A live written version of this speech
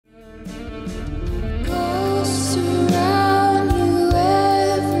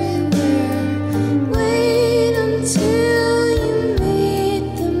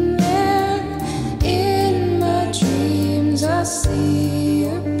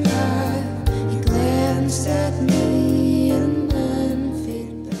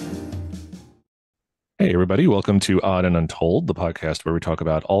everybody. Welcome to Odd and Untold, the podcast where we talk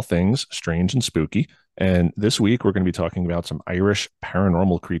about all things strange and spooky. And this week, we're going to be talking about some Irish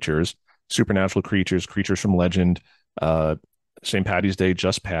paranormal creatures, supernatural creatures, creatures from legend. Uh, St. Paddy's Day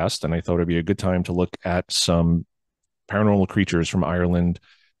just passed, and I thought it'd be a good time to look at some paranormal creatures from Ireland,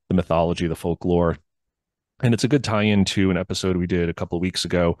 the mythology, the folklore. And it's a good tie in to an episode we did a couple of weeks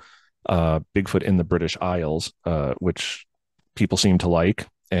ago, Bigfoot in the British Isles, which people seem to like.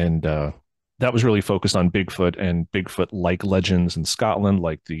 And that was really focused on Bigfoot and Bigfoot-like legends in Scotland,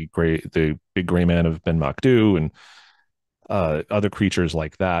 like the big gray man of Ben Macdhu and other creatures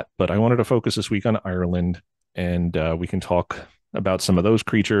like that. But I wanted to focus this week on Ireland, and we can talk about some of those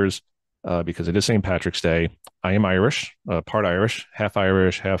creatures because it is St. Patrick's Day. I am part Irish, half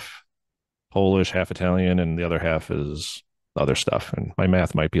Polish, half Italian, and the other half is other stuff. And my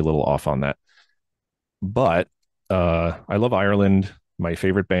math might be a little off on that. But I love Ireland. My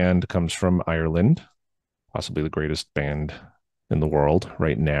favorite band comes from Ireland, possibly the greatest band in the world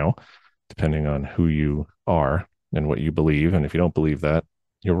right now, depending on who you are and what you believe. And if you don't believe that,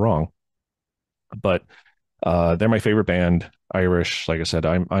 you're wrong. But they're my favorite band, Irish. Like I said,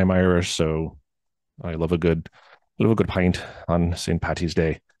 I'm Irish, so I love a good pint on St. Patty's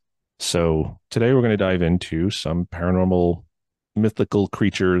Day. So today we're going to dive into some paranormal mythical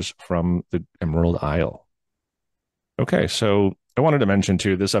creatures from the Emerald Isle. Okay, so I wanted to mention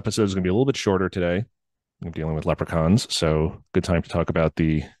too, this episode is going to be a little bit shorter today. I'm dealing with leprechauns, so good time to talk about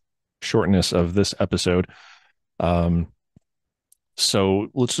the shortness of this episode. So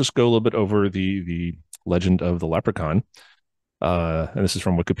let's just go a little bit over the legend of the leprechaun. And this is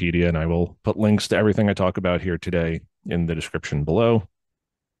from Wikipedia, and I will put links to everything I talk about here today in the description below.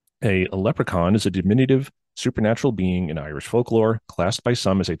 A leprechaun is a diminutive supernatural being in Irish folklore, classed by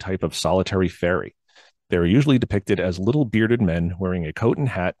some as a type of solitary fairy. They are usually depicted as little bearded men wearing a coat and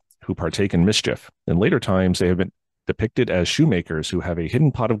hat who partake in mischief. In later times, they have been depicted as shoemakers who have a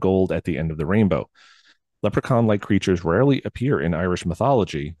hidden pot of gold at the end of the rainbow. Leprechaun-like creatures rarely appear in Irish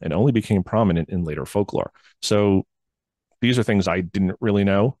mythology and only became prominent in later folklore. So these are things I didn't really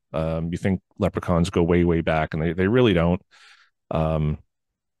know. You think leprechauns go way, way back, and they really don't.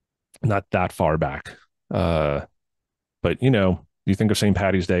 Not that far back. But, you think of St.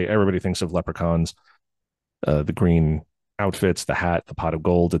 Paddy's Day, everybody thinks of leprechauns. The green outfits, the hat, the pot of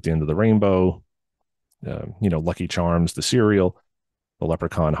gold at the end of the rainbow, Lucky Charms, the cereal, the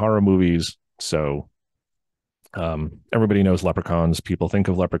leprechaun horror movies. So everybody knows leprechauns. People think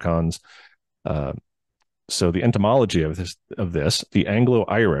of leprechauns. So the etymology of this, the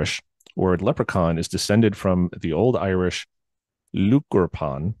Anglo-Irish word leprechaun is descended from the Old Irish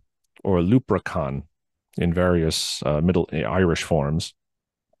lucurpan or lupracan in various Middle Irish forms.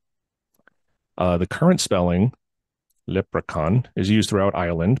 The current spelling, leprechaun, is used throughout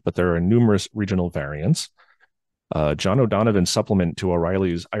Ireland, but there are numerous regional variants. John O'Donovan's supplement to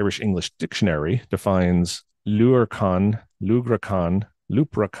O'Reilly's Irish-English Dictionary defines luarcan, lugracan,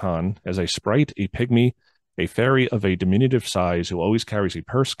 lupracan as a sprite, a pygmy, a fairy of a diminutive size who always carries a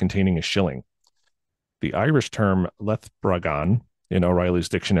purse containing a shilling. The Irish term lethbragan in O'Reilly's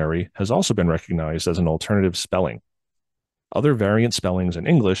dictionary has also been recognized as an alternative spelling. Other variant spellings in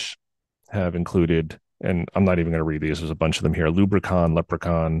English have included, and I'm not even going to read these, there's a bunch of them here, lubricon,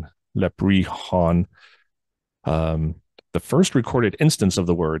 leprechaun, leprechaun. The first recorded instance of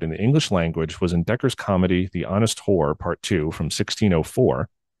the word in the English language was in Decker's comedy, The Honest Whore, Part 2, from 1604.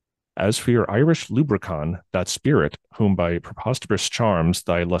 As for your Irish lubricon, that spirit, whom by preposterous charms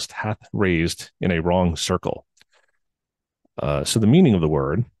thy lust hath raised in a wrong circle. So the meaning of the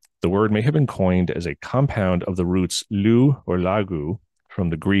word may have been coined as a compound of the roots lu or lagu, from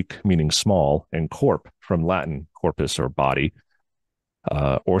the Greek meaning small, and corp from Latin, corpus or body.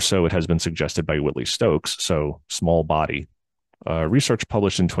 Or so it has been suggested by Whitley Stokes, so small body. Research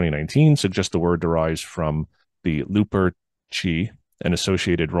published in 2019 suggests the word derives from the Luperci, an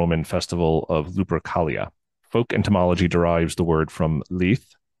associated Roman festival of Lupercalia. Folk entomology derives the word from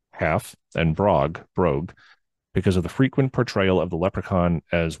leith, half, and brogue, because of the frequent portrayal of the leprechaun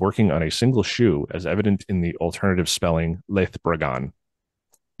as working on a single shoe, as evident in the alternative spelling leithbragan.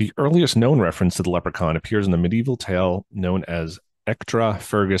 The earliest known reference to the leprechaun appears in the medieval tale known as Ectra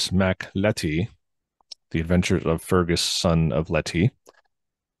Fergus Mac Leti, The Adventures of Fergus, son of Leti.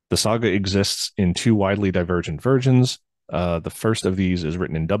 The saga exists in two widely divergent versions. The first of these is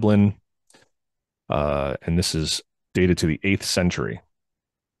written in Dublin, and this is dated to the 8th century.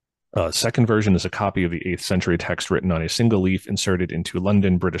 Second version is a copy of the 8th century text written on a single leaf inserted into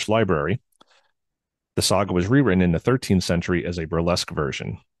London British Library. The saga was rewritten in the 13th century as a burlesque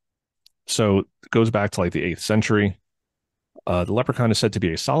version. So it goes back to like the 8th century. The leprechaun is said to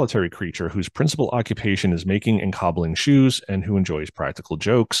be a solitary creature whose principal occupation is making and cobbling shoes and who enjoys practical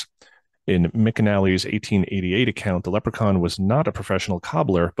jokes. In McAnally's 1888 account, the leprechaun was not a professional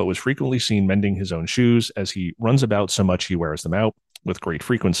cobbler, but was frequently seen mending his own shoes as he runs about so much he wears them out with great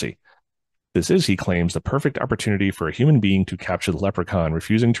frequency. This is, he claims, the perfect opportunity for a human being to capture the leprechaun,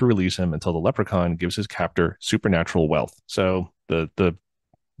 refusing to release him until the leprechaun gives his captor supernatural wealth. So the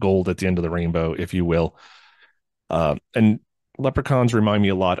gold at the end of the rainbow, if you will. And leprechauns remind me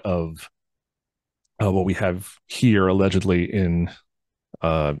a lot of what we have here allegedly in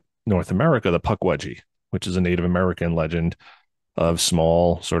uh, North America, the Pukwudgie, which is a Native American legend of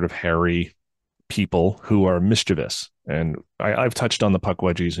small, sort of hairy people who are mischievous. And I've touched on the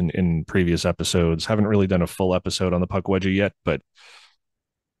Pukwudgies in previous episodes. Haven't really done a full episode on the Pukwudgie yet, but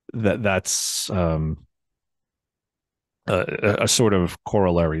that's a sort of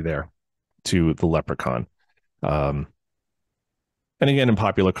corollary there to the leprechaun. Um, and again, in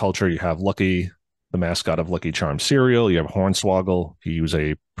popular culture, you have Lucky, the mascot of Lucky Charms cereal. You have Hornswoggle. He was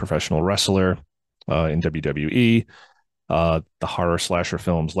a professional wrestler in WWE. The horror slasher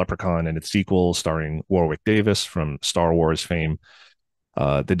films Leprechaun and its sequel, starring Warwick Davis from Star Wars fame.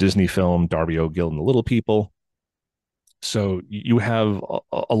 The Disney film Darby O'Gill and the Little People. So you have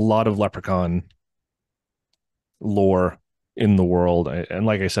a lot of leprechaun lore in the world. And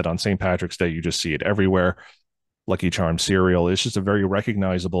like I said, on St. Patrick's Day, you just see it everywhere. Lucky Charms cereal is just a very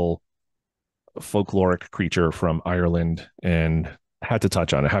recognizable folkloric creature from Ireland, and had to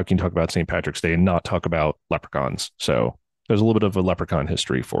touch on it. How can you talk about St. Patrick's Day and not talk about leprechauns? So there's a little bit of a leprechaun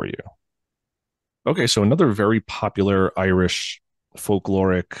history for you. Okay, so another very popular Irish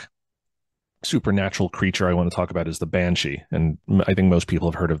folkloric supernatural creature I want to talk about is the banshee. And I think most people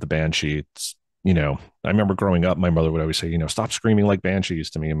have heard of the banshee. It's, I remember growing up, my mother would always say, stop screaming like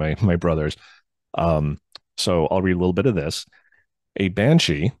banshees to me and my brothers. So I'll read a little bit of this. A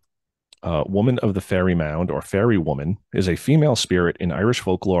banshee, woman of the fairy mound or fairy woman, is a female spirit in Irish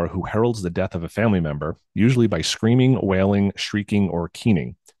folklore who heralds the death of a family member, usually by screaming, wailing, shrieking, or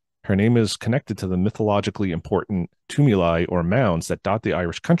keening. Her name is connected to the mythologically important tumuli or mounds that dot the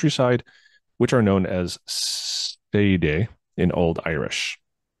Irish countryside, which are known as staidhe in Old Irish.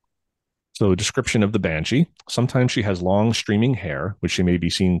 So, a description of the banshee. Sometimes she has long, streaming hair, which she may be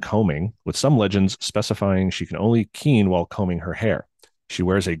seen combing, with some legends specifying she can only keen while combing her hair. She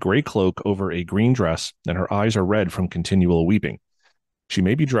wears a gray cloak over a green dress, and her eyes are red from continual weeping. She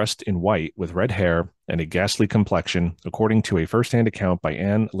may be dressed in white with red hair and a ghastly complexion, according to a first-hand account by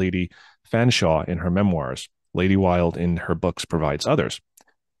Anne Lady Fanshawe in her memoirs. Lady Wilde in her books provides others.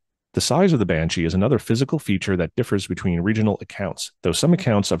 The size of the banshee is another physical feature that differs between regional accounts. Though some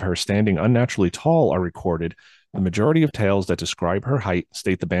accounts of her standing unnaturally tall are recorded, the majority of tales that describe her height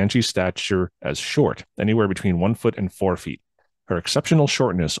state the banshee's stature as short, anywhere between 1 foot and 4 feet. Her exceptional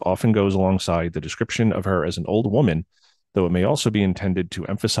shortness often goes alongside the description of her as an old woman, though it may also be intended to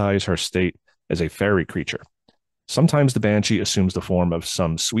emphasize her state as a fairy creature. Sometimes the banshee assumes the form of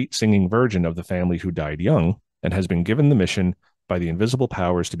some sweet singing virgin of the family who died young and has been given the mission by the invisible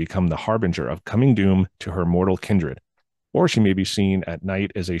powers to become the harbinger of coming doom to her mortal kindred. Or she may be seen at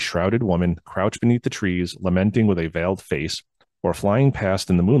night as a shrouded woman crouched beneath the trees, lamenting with a veiled face, or flying past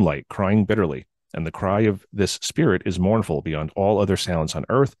in the moonlight, crying bitterly. And the cry of this spirit is mournful beyond all other sounds on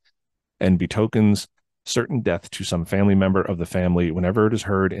earth, and betokens certain death to some family member of the family whenever it is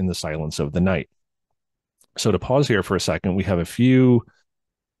heard in the silence of the night. So to pause here for a second, we have a few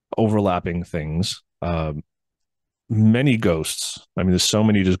overlapping things. Many ghosts. I mean, there's so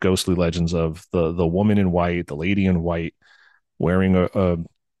many just ghostly legends of the woman in white, the lady in white, wearing a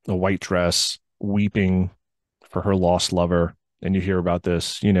white dress, weeping for her lost lover. And you hear about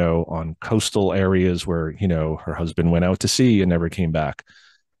this, on coastal areas where, her husband went out to sea and never came back.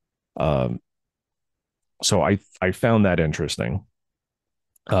 So I found that interesting.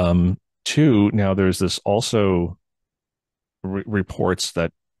 Two, now there's this also reports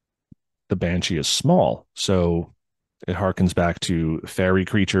that the banshee is small. So it harkens back to fairy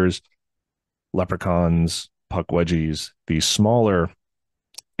creatures, leprechauns, pukwudgies, these smaller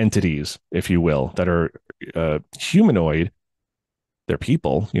entities, if you will, that are humanoid. They're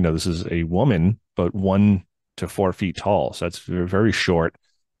people. This is a woman, but 1 to 4 feet tall. So that's very short,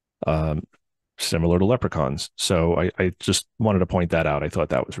 similar to leprechauns. So I just wanted to point that out. I thought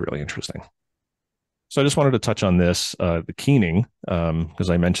that was really interesting. So I just wanted to touch on this, the keening, because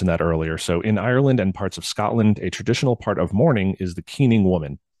I mentioned that earlier. So in Ireland and parts of Scotland, a traditional part of mourning is the keening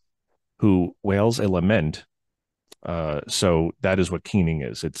woman who wails a lament. So that is what keening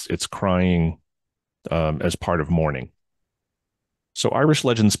is. It's crying as part of mourning. So Irish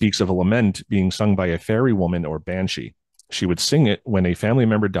legend speaks of a lament being sung by a fairy woman or banshee. She would sing it when a family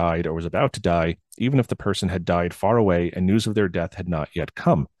member died or was about to die, even if the person had died far away and news of their death had not yet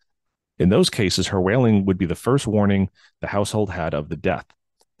come. In those cases, her wailing would be the first warning the household had of the death.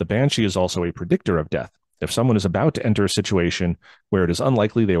 The banshee is also a predictor of death. If someone is about to enter a situation where it is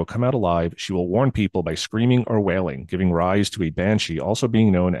unlikely they will come out alive, she will warn people by screaming or wailing, giving rise to a banshee, also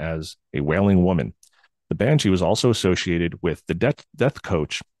being known as a wailing woman. The banshee was also associated with the death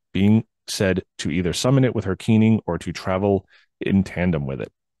coach, being said to either summon it with her keening or to travel in tandem with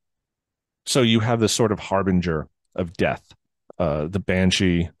it. So you have this sort of harbinger of death, the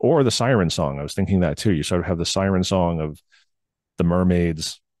banshee or the siren song. I was thinking that too. You sort of have the siren song of the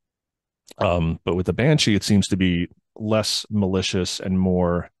mermaids, but with the banshee, it seems to be less malicious and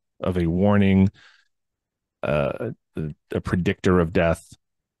more of a warning, a predictor of death,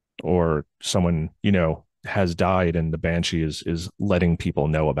 or someone has died, and the banshee is letting people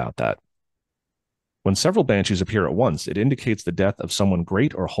know about that. When several banshees appear at once, it indicates the death of someone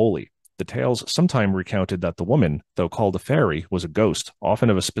great or holy. The tales sometimes recounted that the woman, though called a fairy, was a ghost, often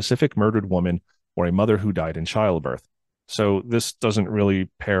of a specific murdered woman or a mother who died in childbirth. So this doesn't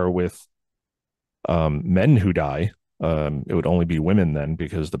really pair with men who die. It would only be women then,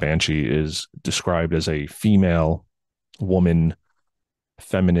 because the banshee is described as a female, woman,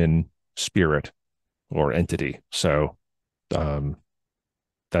 feminine spirit or entity. So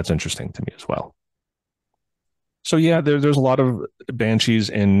that's interesting to me as well. So yeah, there's a lot of banshees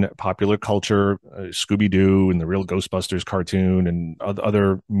in popular culture, Scooby-Doo and the Real Ghostbusters cartoon and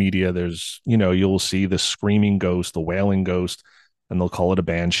other media. There's, you'll see the screaming ghost, the wailing ghost, and they'll call it a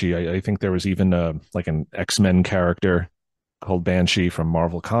banshee. I think there was even like an X-Men character called Banshee from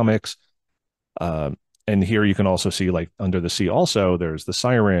Marvel Comics. And here you can also see, like, under the sea also, there's the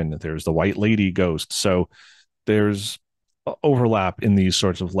siren, there's the white lady ghost. So there's overlap in these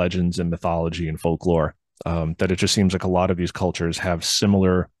sorts of legends and mythology and folklore, that it just seems like a lot of these cultures have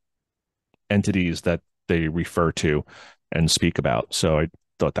similar entities that they refer to and speak about. So I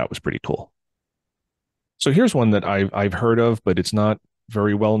thought that was pretty cool. So here's one that I've heard of, but it's not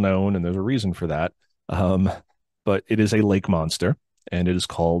very well known, and there's a reason for that. Um, but it is a lake monster, and it is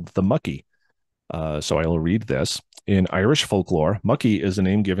called the Muckie. So I will read this. In Irish folklore, Muckie is a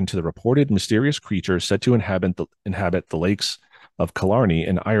name given to the reported mysterious creature said to inhabit the lakes of Killarney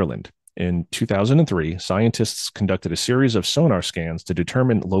in Ireland. In 2003, scientists conducted a series of sonar scans to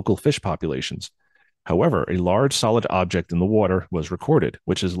determine local fish populations. However, a large solid object in the water was recorded,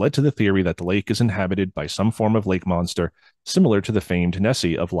 which has led to the theory that the lake is inhabited by some form of lake monster similar to the famed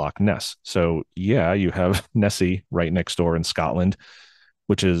Nessie of Loch Ness. So, yeah, you have Nessie right next door in Scotland,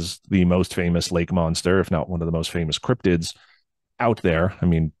 which is the most famous lake monster, if not one of the most famous cryptids out there. I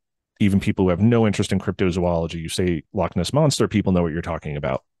mean, even people who have no interest in cryptozoology, you say Loch Ness monster, people know what you're talking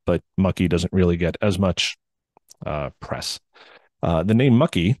about. But Muckie doesn't really get as much press. The name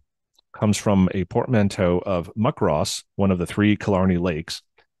Muckie comes from a portmanteau of Muckross, one of the three Killarney lakes,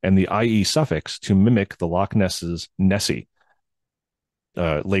 and the IE suffix to mimic the Loch Ness's Nessie.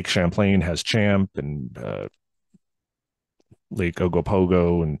 Lake Champlain has Champ, and Lake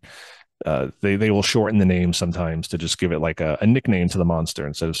Ogopogo, and they will shorten the name sometimes to just give it like a nickname to the monster.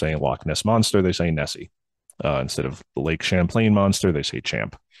 Instead of saying Loch Ness monster, they say Nessie. Instead of the Lake Champlain monster, they say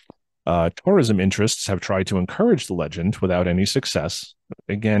Champ. Tourism interests have tried to encourage the legend without any success.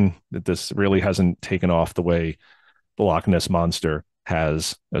 Again, this really hasn't taken off the way the Loch Ness monster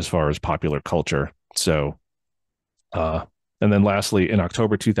has as far as popular culture. So, and then lastly, in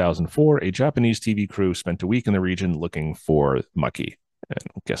October 2004, a Japanese TV crew spent a week in the region looking for Muckie. And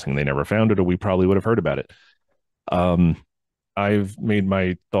I'm guessing they never found it, or we probably would have heard about it. I've made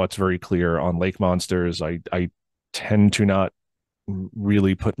my thoughts very clear on lake monsters. I tend to not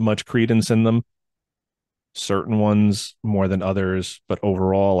really put much credence in them. Certain ones more than others, but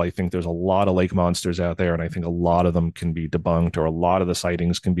overall, I think there's a lot of lake monsters out there, and I think a lot of them can be debunked, or a lot of the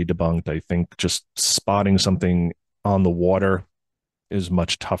sightings can be debunked. I think just spotting something on the water is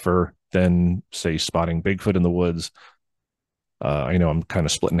much tougher than, say, spotting Bigfoot in the woods. I know I'm kind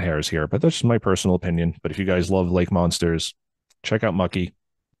of splitting hairs here, but that's just my personal opinion. But if you guys love lake monsters, check out Muckie,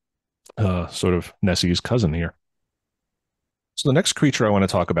 sort of Nessie's cousin here. So the next creature I want to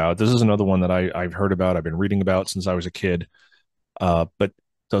talk about, this is another one that I've heard about, I've been reading about since I was a kid, but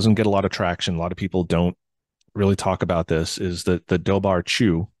doesn't get a lot of traction. A lot of people don't really talk about this, is the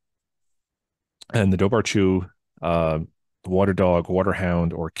Dobhar-chú. And the Dobhar-chú, water dog, water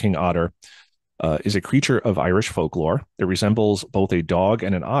hound, or king otter, is a creature of Irish folklore. It resembles both a dog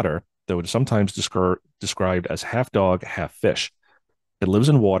and an otter, though it is sometimes described as half dog, half fish. It lives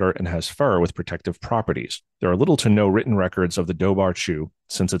in water and has fur with protective properties. There are little to no written records of the Dobhar-chú,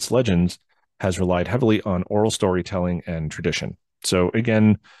 since its legends has relied heavily on oral storytelling and tradition. So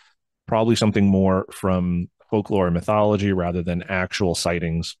again, probably something more from folklore and mythology rather than actual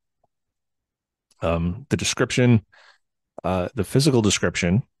sightings. The description, the physical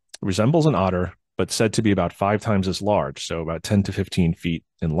description, resembles an otter, but said to be about 5 times as large, so about 10 to 15 feet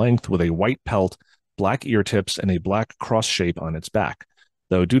in length, with a white pelt, black ear tips, and a black cross shape on its back.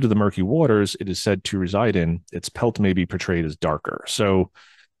 Though due to the murky waters it is said to reside in, its pelt may be portrayed as darker. So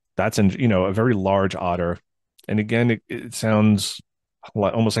that's a very large otter. And again, it sounds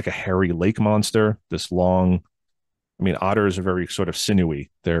almost like a hairy lake monster. This long, I mean, otters are very sort of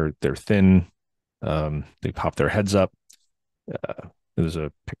sinewy. They're thin. They pop their heads up. There's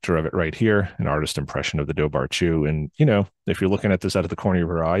a picture of it right here, an artist impression of the Dobhar-chú. And, if you're looking at this out of the corner of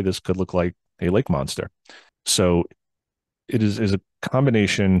your eye, this could look like a lake monster. So it is a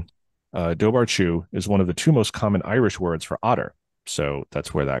combination. Dobhar-chú is one of the 2 most common Irish words for otter. So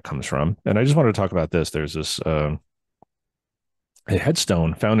that's where that comes from. And I just wanted to talk about this. There's this a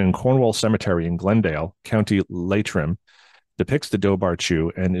headstone found in Cornwall Cemetery in Glendale, County Leitrim, depicts the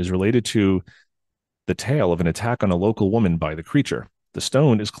Dobhar-chú and is related to the tale of an attack on a local woman by the creature. The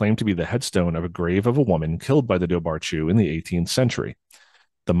stone is claimed to be the headstone of a grave of a woman killed by the Dobhar-chú in the 18th century.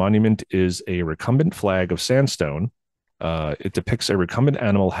 The monument is a recumbent flag of sandstone. It depicts a recumbent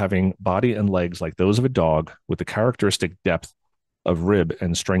animal having body and legs like those of a dog, with the characteristic depth of rib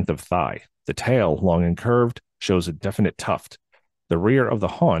and strength of thigh. The tail, long and curved, shows a definite tuft. The rear of the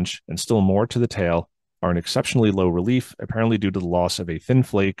haunch, and still more to the tail, are in exceptionally low relief, apparently due to the loss of a thin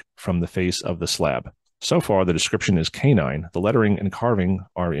flake from the face of the slab. So far, the description is canine. The lettering and carving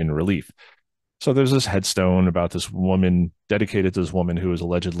are in relief. So there's this headstone about this woman, dedicated to this woman who was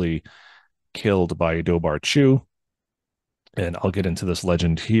allegedly killed by a Dobhar-chú. And I'll get into this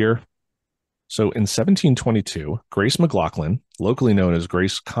legend here. So in 1722, Grace McLaughlin, locally known as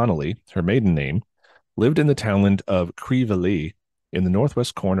Grace Connolly, her maiden name, lived in the townland of Crievelea in the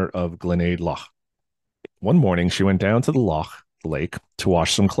northwest corner of Glenade Loch. One morning, she went down to the loch, lake, to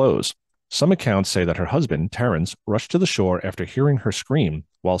wash some clothes. Some accounts say that her husband, Terence, rushed to the shore after hearing her scream,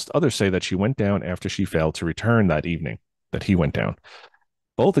 whilst others say that she went down after she failed to return that evening, that he went down.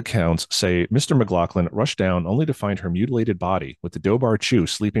 Both accounts say Mr. McLaughlin rushed down only to find her mutilated body with the Dobhar-chú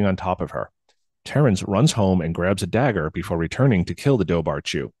sleeping on top of her. Terence runs home and grabs a dagger before returning to kill the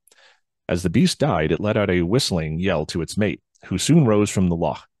Dobhar-chú. As the beast died, it let out a whistling yell to its mate, who soon rose from the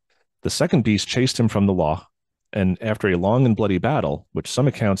loch. The second beast chased him from the loch, and after a long and bloody battle, which some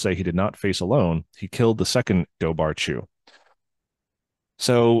accounts say he did not face alone, he killed the second Dobhar-chú.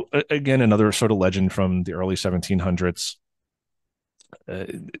 So, again, another sort of legend from the early 1700s.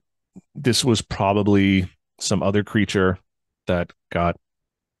 This was probably some other creature that got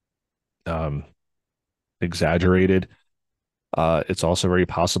exaggerated. It's also very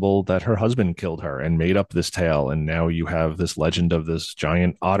possible that her husband killed her and made up this tale, and now you have this legend of this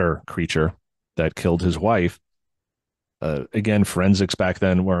giant otter creature that killed his wife. Again, forensics back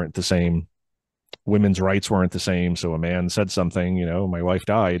then weren't the same. Women's rights weren't the same. So a man said something, my wife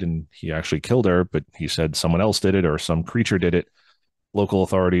died and he actually killed her, but he said someone else did it or some creature did it. Local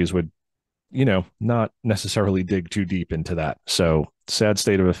authorities would, not necessarily dig too deep into that. So sad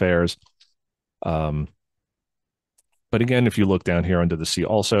state of affairs. But again, if you look down here under the sea,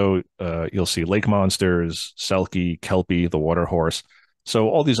 also, you'll see lake monsters, selkie, kelpie, the water horse. So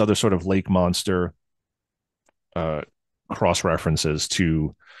all these other sort of lake monster cross references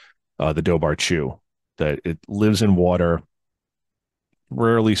to the Dobhar-chú, that it lives in water,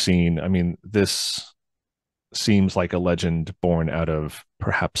 rarely seen. I mean, this seems like a legend born out of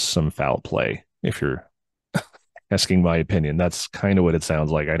perhaps some foul play, if you're asking my opinion. That's kind of what it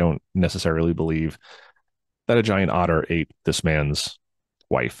sounds like. I don't necessarily believe that a giant otter ate this man's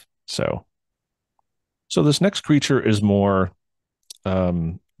wife. So this next creature is more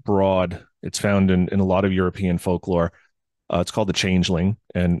broad. It's found in a lot of European folklore. It's called the changeling.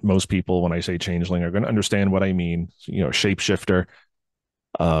 And most people, when I say changeling, are going to understand what I mean, shapeshifter.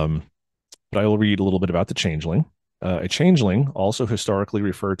 But I will read a little bit about the changeling. A changeling, also historically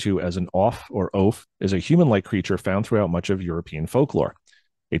referred to as an oaf or oaf, is a human-like creature found throughout much of European folklore.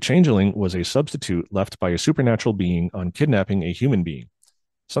 A changeling was a substitute left by a supernatural being on kidnapping a human being.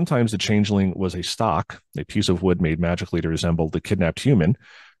 Sometimes the changeling was a stock, a piece of wood made magically to resemble the kidnapped human.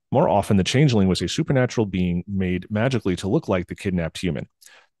 More often, the changeling was a supernatural being made magically to look like the kidnapped human.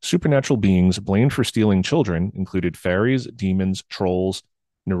 Supernatural beings blamed for stealing children included fairies, demons, trolls,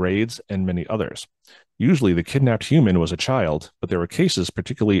 nereids, and many others. Usually, the kidnapped human was a child, but there were cases,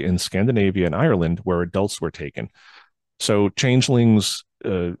 particularly in Scandinavia and Ireland, where adults were taken. So changelings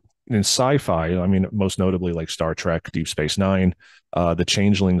in sci-fi, I mean, most notably like Star Trek, Deep Space Nine, the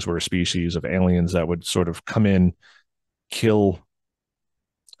changelings were a species of aliens that would sort of come in, kill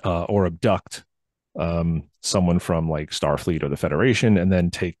or abduct someone from like Starfleet or the Federation, and then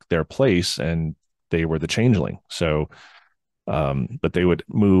take their place, and they were the changeling. So, but they would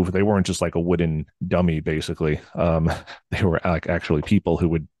move. They weren't just like a wooden dummy, basically. They were like actually people who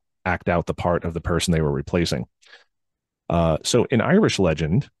would act out the part of the person they were replacing. So, in Irish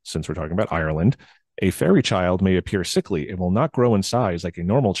legend, since we're talking about Ireland, a fairy child may appear sickly and will not grow in size like a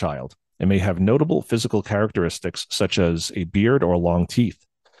normal child, and may have notable physical characteristics such as a beard or long teeth.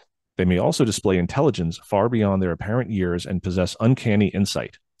 They may also display intelligence far beyond their apparent years and possess uncanny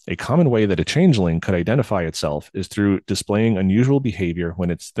insight. A common way that a changeling could identify itself is through displaying unusual behavior when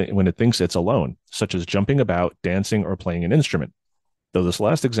it thinks it's alone, such as jumping about, dancing, or playing an instrument, though this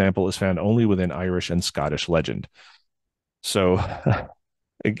last example is found only within Irish and Scottish legend. So,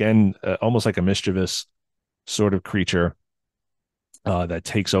 again, almost like a mischievous sort of creature that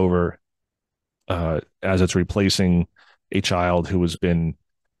takes over as it's replacing a child who has been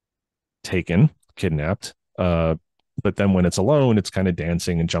taken, kidnapped. But then when it's alone, it's kind of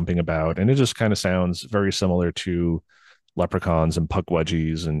dancing and jumping about, and it just kind of sounds very similar to leprechauns and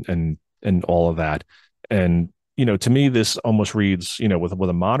puckwudgies and all of that. And to me, this almost reads, with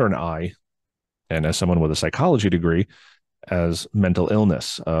a modern eye, and as someone with a psychology degree, as mental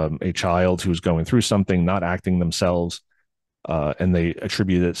illness. A child who's going through something, not acting themselves, and they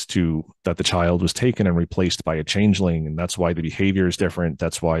attribute it to that the child was taken and replaced by a changeling, and that's why the behavior is different.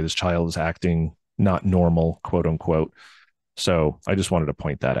 That's why this child is acting not normal, quote unquote. So I just wanted to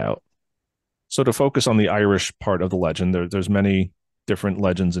point that out. So to focus on the Irish part of the legend, there's many different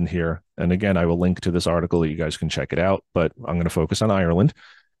legends in here. And again, I will link to this article that you guys can check it out, but I'm going to focus on Ireland.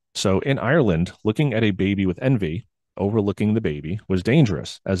 So in Ireland, looking at a baby with envy, overlooking the baby, was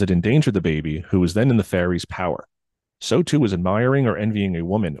dangerous, as it endangered the baby, who was then in the fairy's power. So too was admiring or envying a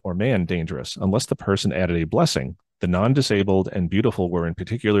woman or man dangerous, unless the person added a blessing. The non-disabled and beautiful were in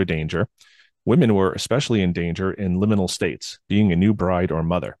particular danger. Women were especially in danger in liminal states, being a new bride or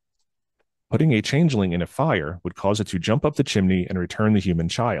mother. Putting a changeling in a fire would cause it to jump up the chimney and return the human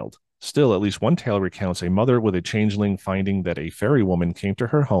child. Still, at least one tale recounts a mother with a changeling finding that a fairy woman came to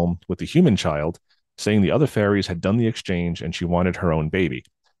her home with the human child, saying the other fairies had done the exchange and she wanted her own baby.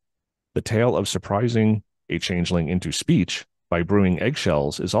 The tale of surprising a changeling into speech by brewing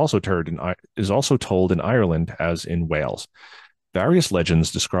eggshells is also told in Ireland as in Wales. Various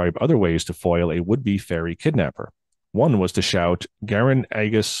legends describe other ways to foil a would-be fairy kidnapper. One was to shout, Garin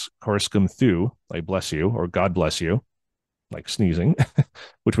agus corscum thu, I bless you, or God bless you, like sneezing,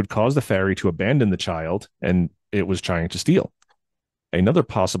 which would cause the fairy to abandon the child and it was trying to steal. Another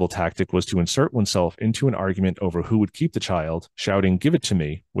possible tactic was to insert oneself into an argument over who would keep the child. Shouting, give it to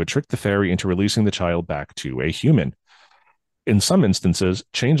me, would trick the fairy into releasing the child back to a human. In some instances,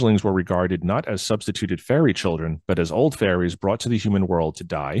 changelings were regarded not as substituted fairy children, but as old fairies brought to the human world to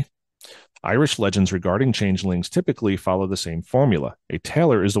die. Irish legends regarding changelings typically follow the same formula. A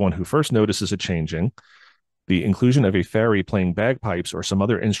tailor is the one who first notices a changing, the inclusion of a fairy playing bagpipes or some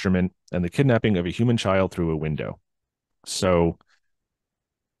other instrument, and the kidnapping of a human child through a window. So,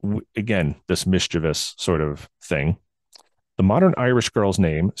 again, this mischievous sort of thing. The modern Irish girl's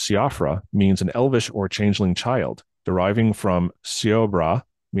name, Siofra, means an elvish or changeling child, deriving from Siobra,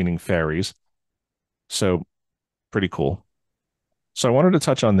 meaning fairies. So, pretty cool. So I wanted to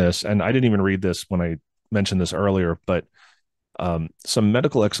touch on this, and I didn't even read this when I mentioned this earlier, but some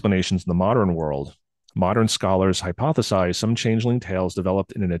medical explanations in the modern world. Modern scholars hypothesize some changeling tales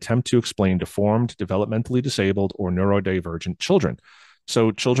developed in an attempt to explain deformed, developmentally disabled, or neurodivergent children.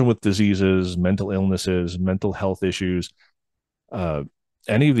 So children with diseases, mental illnesses, mental health issues,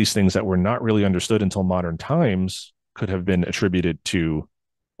 any of these things that were not really understood until modern times could have been attributed to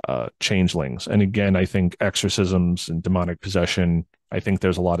changelings. And again, I think exorcisms and demonic possession, I think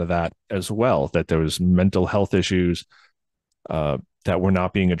there's a lot of that as well, that there was mental health issues that were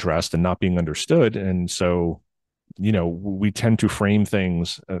not being addressed and not being understood. And so, we tend to frame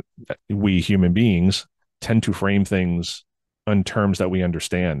things, we human beings tend to frame things on terms that we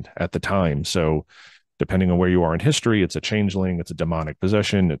understand at the time. So depending on where you are in history, it's a changeling, it's a demonic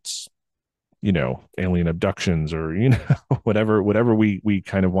possession, it's alien abductions, or whatever we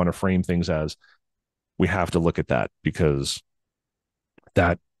kind of want to frame things as. We have to look at that because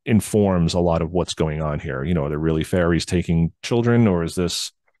that informs a lot of what's going on here. Are there really fairies taking children, or is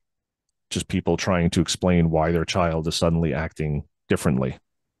this just people trying to explain why their child is suddenly acting differently?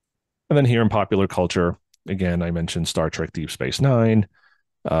 And then here in popular culture, again, I mentioned Star Trek Deep Space Nine,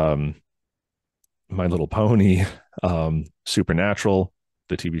 My Little Pony, Supernatural.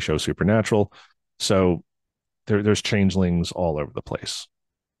 the TV show Supernatural. So there's changelings all over the place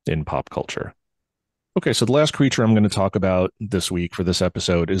in pop culture. Okay, so the last creature I'm going to talk about this week for this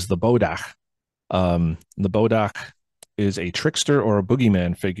episode is the bodach. The bodach is a trickster or a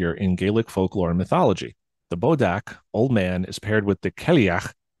boogeyman figure in Gaelic folklore and mythology. The bodach, old man, is paired with the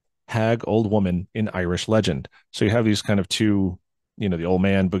celiach, hag, old woman, in Irish legend. So you have these kind of two, the old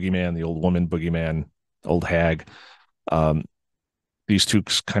man boogeyman, the old woman boogeyman, old hag. These two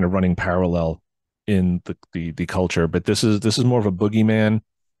kind of running parallel in the culture, but this is more of a boogeyman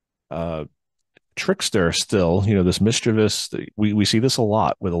trickster still, this mischievous. We see this a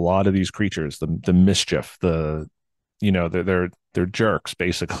lot with a lot of these creatures, the mischief, they're jerks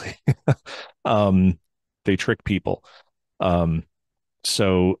basically. They trick people.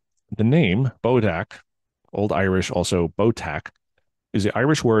 So the name bodach, old Irish, also botak, is the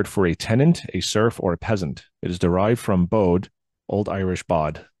Irish word for a tenant, a serf, or a peasant. It is derived from bod, old Irish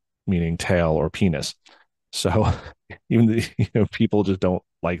bod, meaning tail or penis. So even people just don't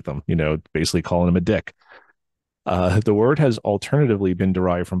like them, basically calling them a dick. The word has alternatively been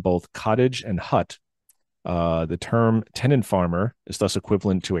derived from both cottage and hut. The term tenant farmer is thus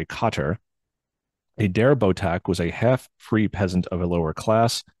equivalent to a cotter. A dare botak was a half-free peasant of a lower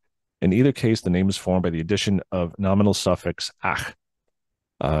class. In either case, the name is formed by the addition of nominal suffix ach,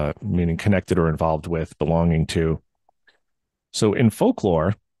 meaning connected or involved with, belonging to. So in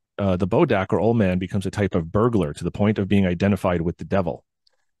folklore, the bodach or old man becomes a type of burglar to the point of being identified with the devil.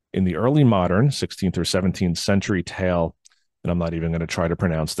 In the early modern 16th or 17th century tale, and I'm not even going to try to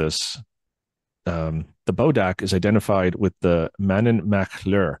pronounce this, the bodach is identified with the Manon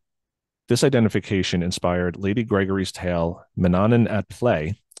Machlur. This identification inspired Lady Gregory's tale Mannanan at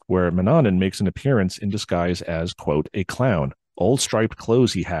Play, where Mannanan makes an appearance in disguise as, quote, a clown. Old striped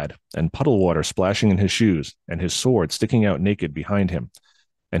clothes he had, and puddle water splashing in his shoes, and his sword sticking out naked behind him,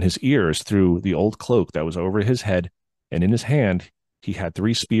 and his ears through the old cloak that was over his head, and in his hand he had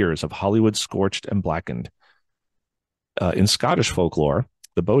 3 spears of Hollywood scorched and blackened. In Scottish folklore,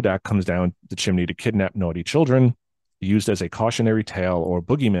 the bodach comes down the chimney to kidnap naughty children, used as a cautionary tale or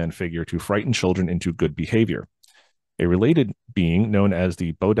boogeyman figure to frighten children into good behavior. A related being known as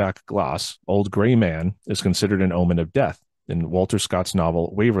the bodach Glas, old grey man, is considered an omen of death. In Walter Scott's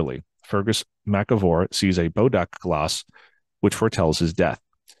novel Waverley, Fergus McIvor sees a bodach Glas, which foretells his death.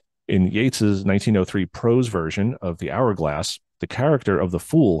 In Yeats's 1903 prose version of The Hourglass, the character of the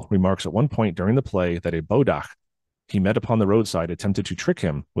fool remarks at one point during the play that a bodach he met upon the roadside attempted to trick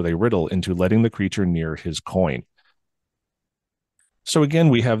him with a riddle into letting the creature near his coin. So again,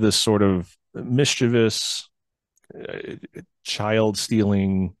 we have this sort of mischievous,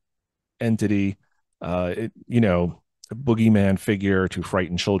 child-stealing entity, a boogeyman figure to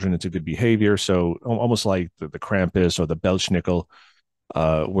frighten children into good behavior. So almost like the Krampus or the Belschnickel,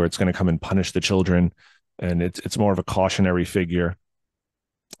 where it's going to come and punish the children, and it's more of a cautionary figure.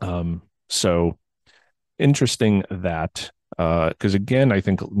 So interesting that, because again, I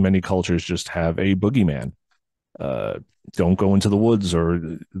think many cultures just have a boogeyman. Don't go into the woods or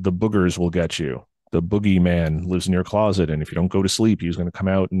the boogers will get you. The boogeyman lives in your closet, and if you don't go to sleep, he's going to come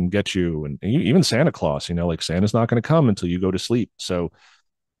out and get you. And even Santa Claus, like Santa's not going to come until you go to sleep. So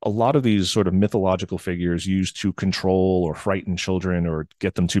a lot of these sort of mythological figures used to control or frighten children or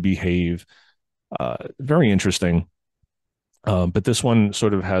get them to behave. Very interesting. But this one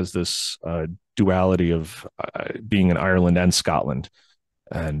sort of has this duality of being in Ireland and Scotland.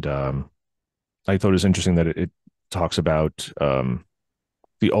 And I thought it was interesting that it talks about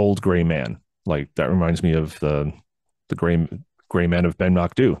the old gray man. Like that reminds me of the gray man of Ben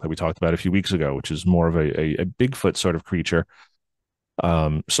Macdu that we talked about a few weeks ago, which is more of a Bigfoot sort of creature.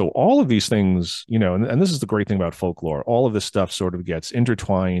 So all of these things, and this is the great thing about folklore, all of this stuff sort of gets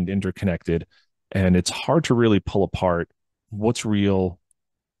intertwined, interconnected, and it's hard to really pull apart what's real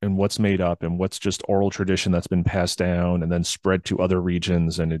and what's made up and what's just oral tradition that's been passed down and then spread to other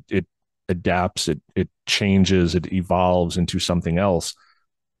regions, and it adapts, it changes, it evolves into something else.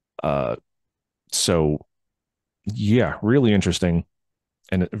 So yeah, really interesting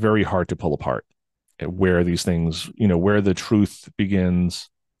and very hard to pull apart where these things, where the truth begins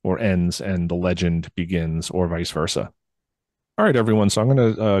or ends and the legend begins, or vice versa. All right, everyone. So I'm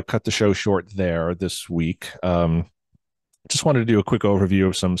going to cut the show short there this week. Just wanted to do a quick overview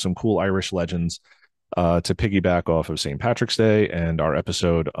of some cool Irish legends to piggyback off of St. Patrick's Day and our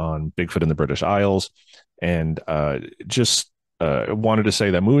episode on Bigfoot in the British Isles. And just wanted to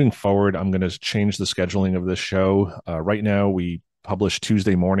say that moving forward, I'm going to change the scheduling of this show. Right now, we publish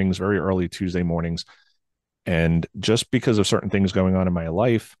Tuesday mornings, very early Tuesday mornings. And just because of certain things going on in my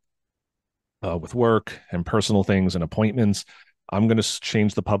life with work and personal things and appointments, I'm going to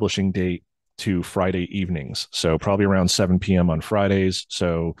change the publishing date to Friday evenings. So probably around 7 p.m. on Fridays.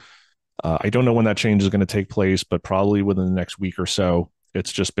 So I don't know when that change is going to take place, but probably within the next week or so.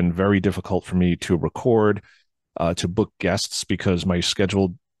 It's just been very difficult for me to record, to book guests because my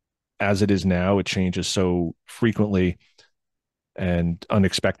schedule, as it is now, it changes so frequently and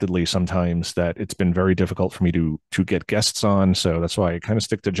unexpectedly sometimes that it's been very difficult for me to get guests on. So that's why I kind of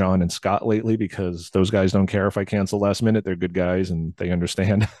stick to John and Scott lately, because those guys don't care if I cancel last minute. They're good guys and they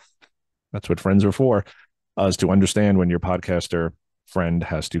understand. That's what friends are for, is to understand when your podcaster friend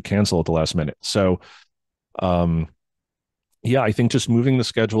has to cancel at the last minute. So um yeah, I think just moving the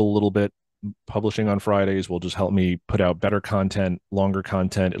schedule a little bit, publishing on Fridays will just help me put out better content, longer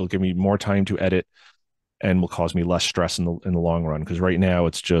content. It'll give me more time to edit and will cause me less stress in the long run. Because right now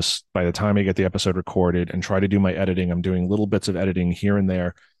it's just by the time I get the episode recorded and try to do my editing, I'm doing little bits of editing here and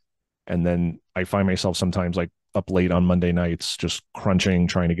there, and then I find myself sometimes like up late on Monday nights, just crunching,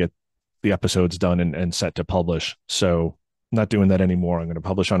 trying to get the episodes done and set to publish. So not doing that anymore. I'm going to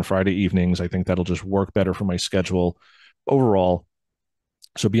publish on Friday evenings. I think that'll just work better for my schedule overall.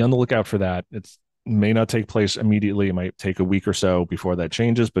 So be on the lookout for that. It's may not take place immediately. It might take a week or so before that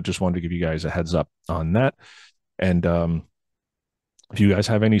changes, but just wanted to give you guys a heads up on that. And if you guys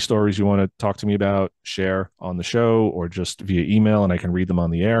have any stories you want to talk to me about, share on the show or just via email, and I can read them on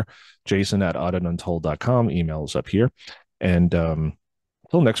the air, jason@oddanduntold.com. Email is up here. And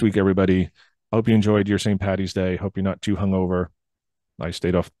until next week, everybody, I hope you enjoyed your St. Patty's Day. Hope you're not too hungover. I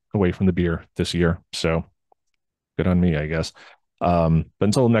stayed away from the beer this year, so good on me, I guess. But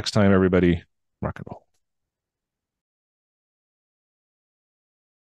until next time, everybody, rock and roll.